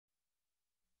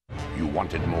You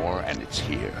wanted more, and it's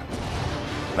here.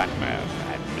 Batman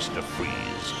and Mr.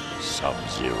 Freeze,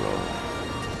 Sub-Zero.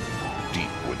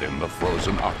 Deep within the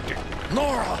frozen Arctic,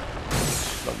 Nora!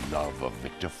 the love of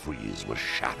Victor Freeze was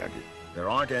shattered. There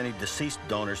aren't any deceased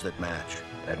donors that match.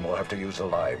 Then we'll have to use a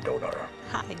live donor.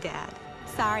 Hi, Dad.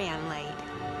 Sorry I'm late.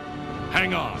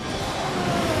 Hang on.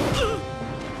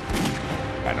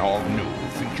 An all-new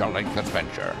feature-length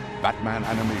adventure. Batman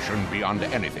animation beyond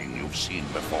anything you've seen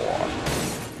before.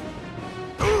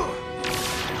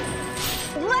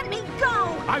 Let me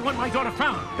go! I want my daughter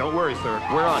found. Don't worry, sir.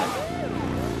 We're on it.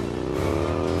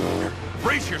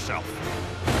 Brace yourself.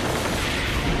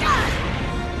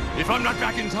 If I'm not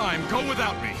back in time, go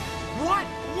without me. What?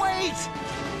 Wait!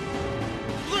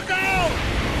 Look out!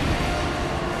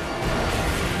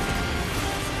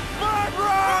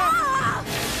 Barbara!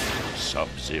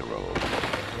 Sub-Zero.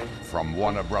 From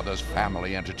Warner Brothers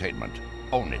Family Entertainment.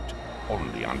 Own it.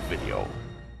 Only on video.